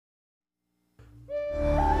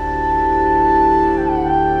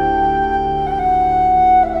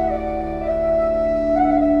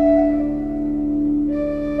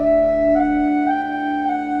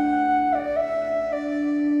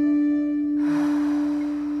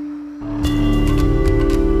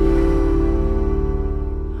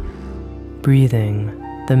breathing,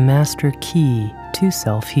 the master key to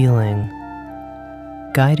self-healing.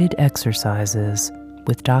 Guided exercises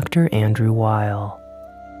with Dr. Andrew Weil.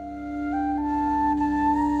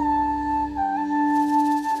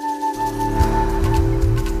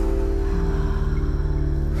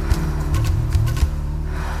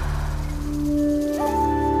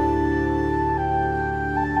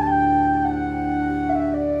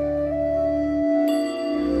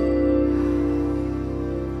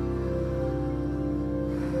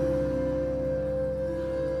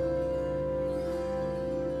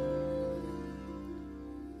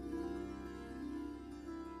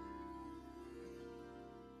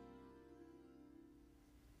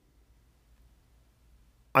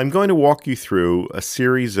 I'm going to walk you through a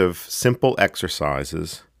series of simple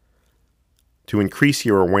exercises to increase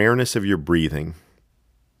your awareness of your breathing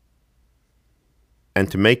and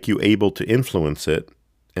to make you able to influence it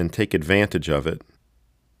and take advantage of it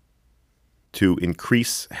to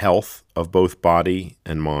increase health of both body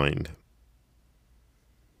and mind.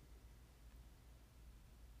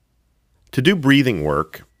 To do breathing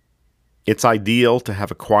work, it's ideal to have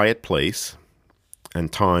a quiet place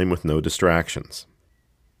and time with no distractions.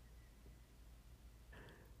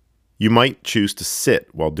 You might choose to sit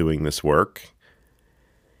while doing this work.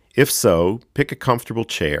 If so, pick a comfortable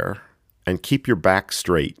chair and keep your back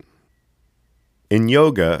straight. In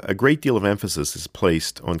yoga, a great deal of emphasis is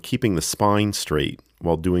placed on keeping the spine straight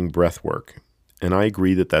while doing breath work, and I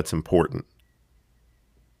agree that that's important.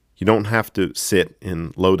 You don't have to sit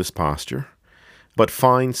in lotus posture, but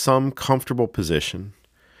find some comfortable position.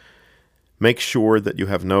 Make sure that you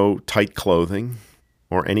have no tight clothing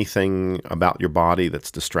or anything about your body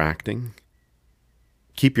that's distracting.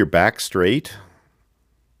 Keep your back straight,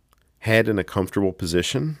 head in a comfortable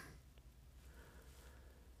position.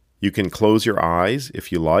 You can close your eyes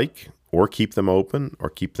if you like, or keep them open, or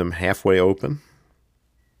keep them halfway open.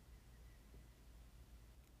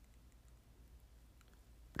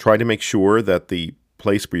 Try to make sure that the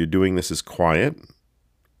place where you're doing this is quiet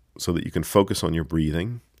so that you can focus on your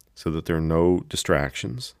breathing, so that there are no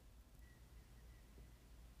distractions.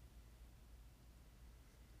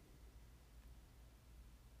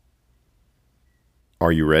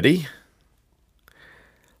 Are you ready?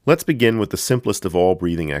 Let's begin with the simplest of all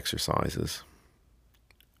breathing exercises,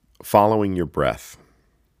 following your breath.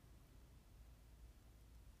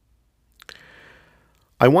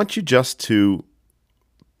 I want you just to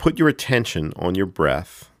put your attention on your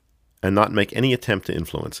breath and not make any attempt to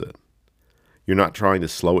influence it. You're not trying to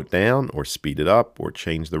slow it down or speed it up or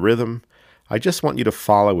change the rhythm. I just want you to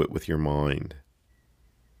follow it with your mind.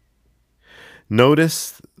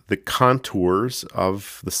 Notice the contours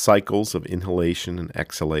of the cycles of inhalation and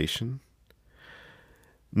exhalation.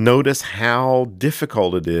 Notice how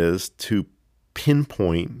difficult it is to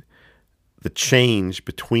pinpoint the change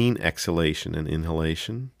between exhalation and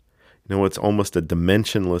inhalation. You know, it's almost a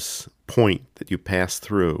dimensionless point that you pass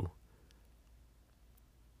through.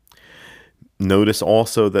 Notice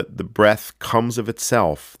also that the breath comes of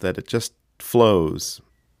itself, that it just flows.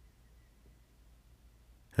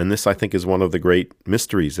 And this, I think, is one of the great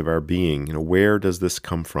mysteries of our being. You know, where does this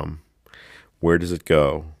come from? Where does it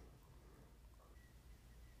go?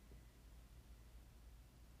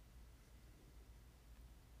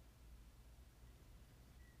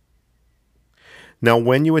 Now,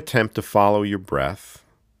 when you attempt to follow your breath,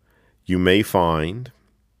 you may find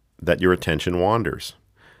that your attention wanders.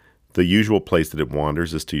 The usual place that it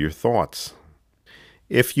wanders is to your thoughts.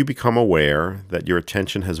 If you become aware that your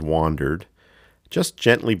attention has wandered, just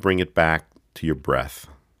gently bring it back to your breath.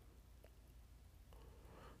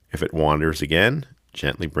 If it wanders again,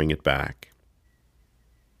 gently bring it back.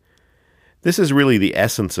 This is really the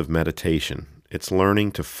essence of meditation. It's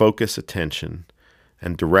learning to focus attention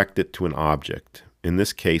and direct it to an object. In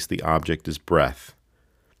this case, the object is breath.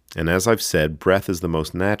 And as I've said, breath is the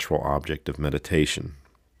most natural object of meditation.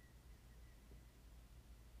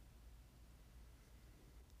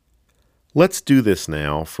 Let's do this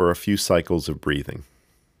now for a few cycles of breathing.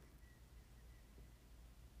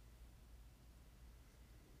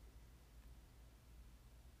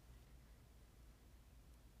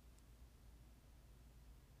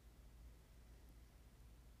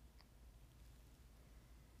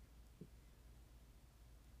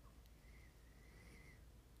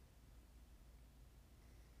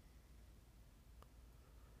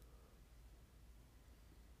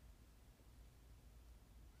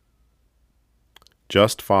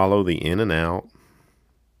 Just follow the in and out,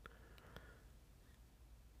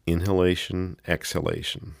 inhalation,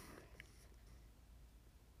 exhalation.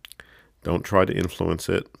 Don't try to influence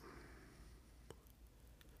it.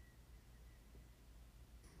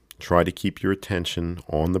 Try to keep your attention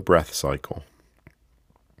on the breath cycle.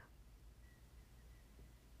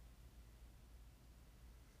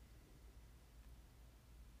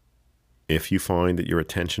 If you find that your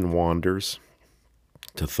attention wanders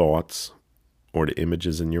to thoughts or to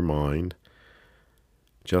images in your mind,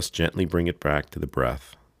 just gently bring it back to the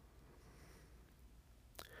breath.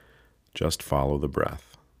 Just follow the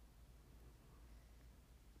breath.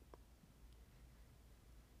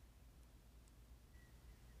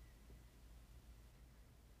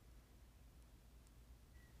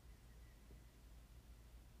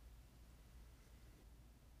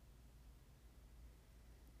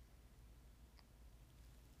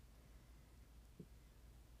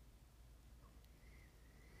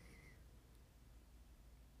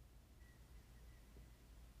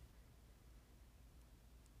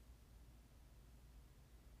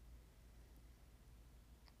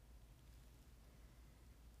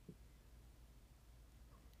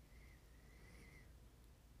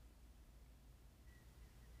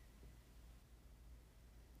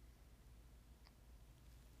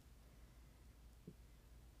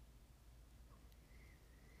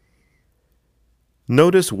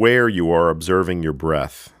 Notice where you are observing your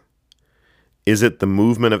breath. Is it the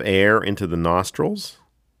movement of air into the nostrils?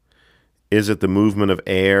 Is it the movement of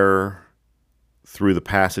air through the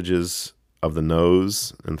passages of the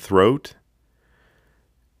nose and throat?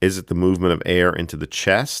 Is it the movement of air into the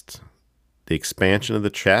chest, the expansion of the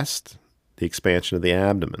chest, the expansion of the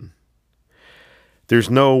abdomen? There's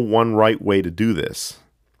no one right way to do this.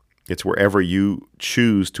 It's wherever you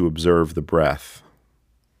choose to observe the breath.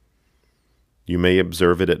 You may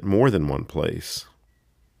observe it at more than one place.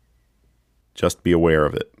 Just be aware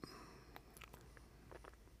of it.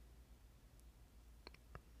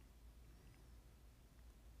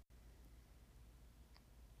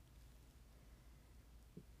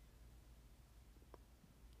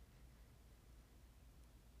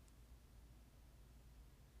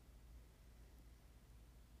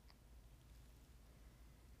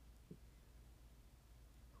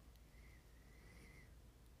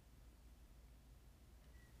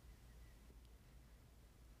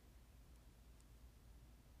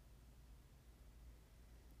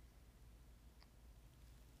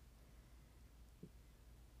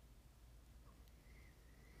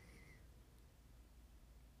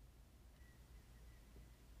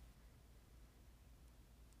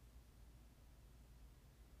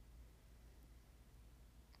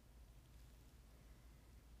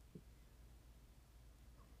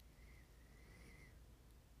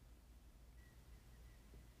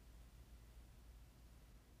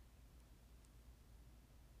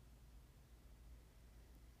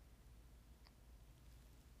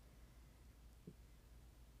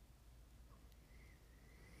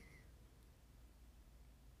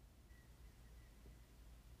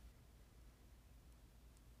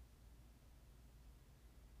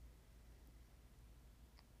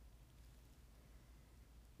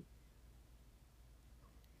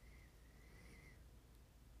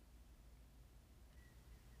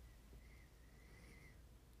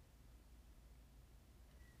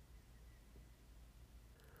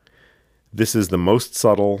 This is the most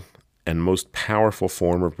subtle and most powerful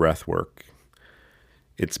form of breath work.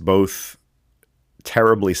 It's both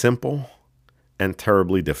terribly simple and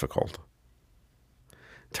terribly difficult.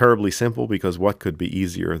 Terribly simple because what could be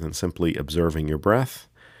easier than simply observing your breath?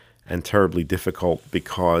 And terribly difficult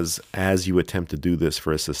because as you attempt to do this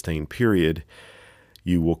for a sustained period,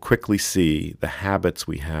 you will quickly see the habits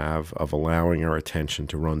we have of allowing our attention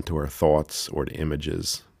to run to our thoughts or to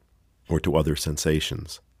images or to other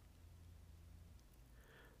sensations.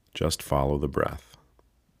 Just follow the breath.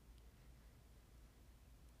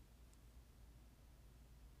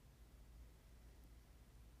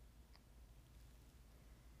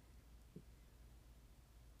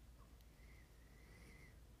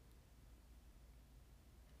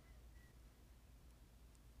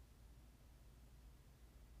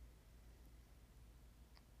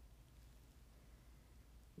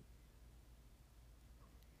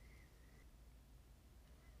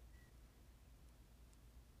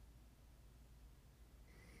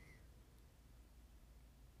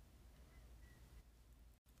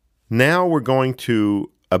 Now we're going to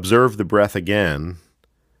observe the breath again,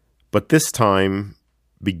 but this time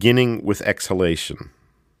beginning with exhalation.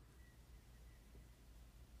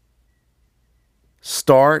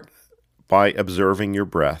 Start by observing your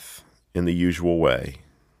breath in the usual way.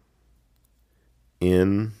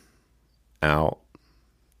 In, out,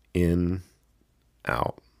 in,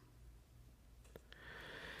 out.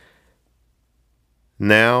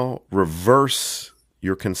 Now reverse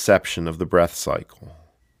your conception of the breath cycle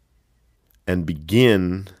and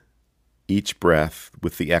begin each breath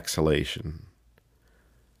with the exhalation.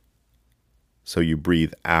 So you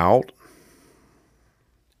breathe out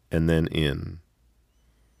and then in.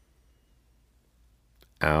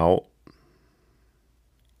 Out,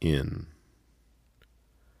 in.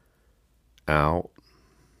 Out,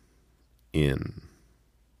 in.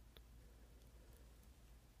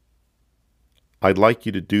 I'd like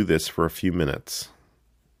you to do this for a few minutes.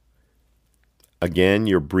 Again,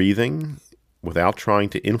 you're breathing without trying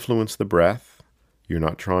to influence the breath. You're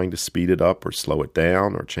not trying to speed it up or slow it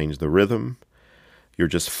down or change the rhythm. You're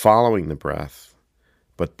just following the breath.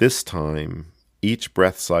 But this time, each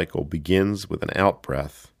breath cycle begins with an out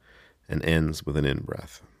breath and ends with an in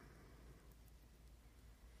breath.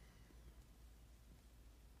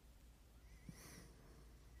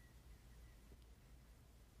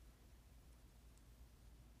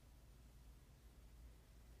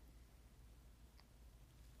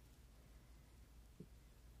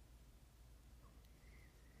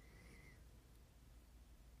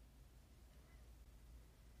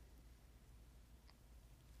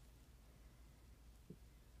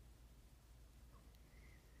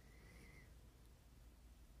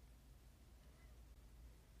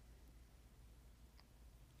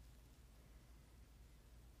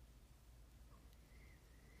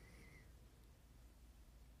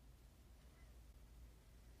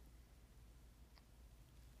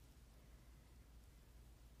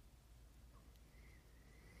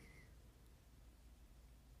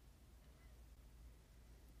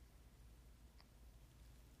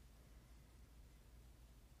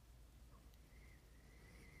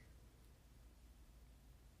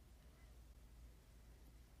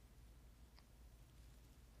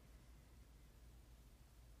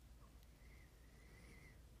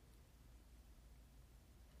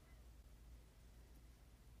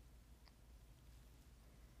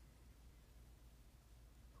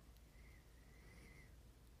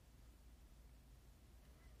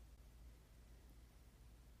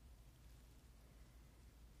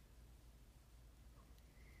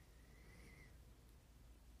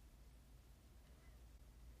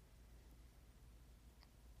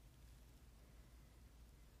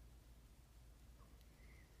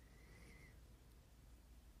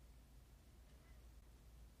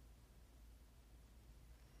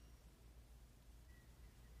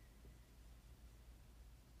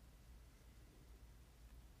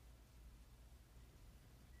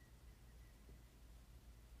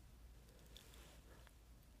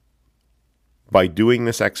 By doing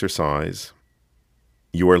this exercise,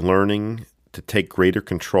 you are learning to take greater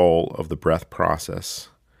control of the breath process,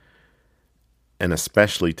 and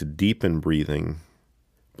especially to deepen breathing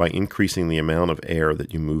by increasing the amount of air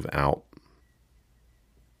that you move out.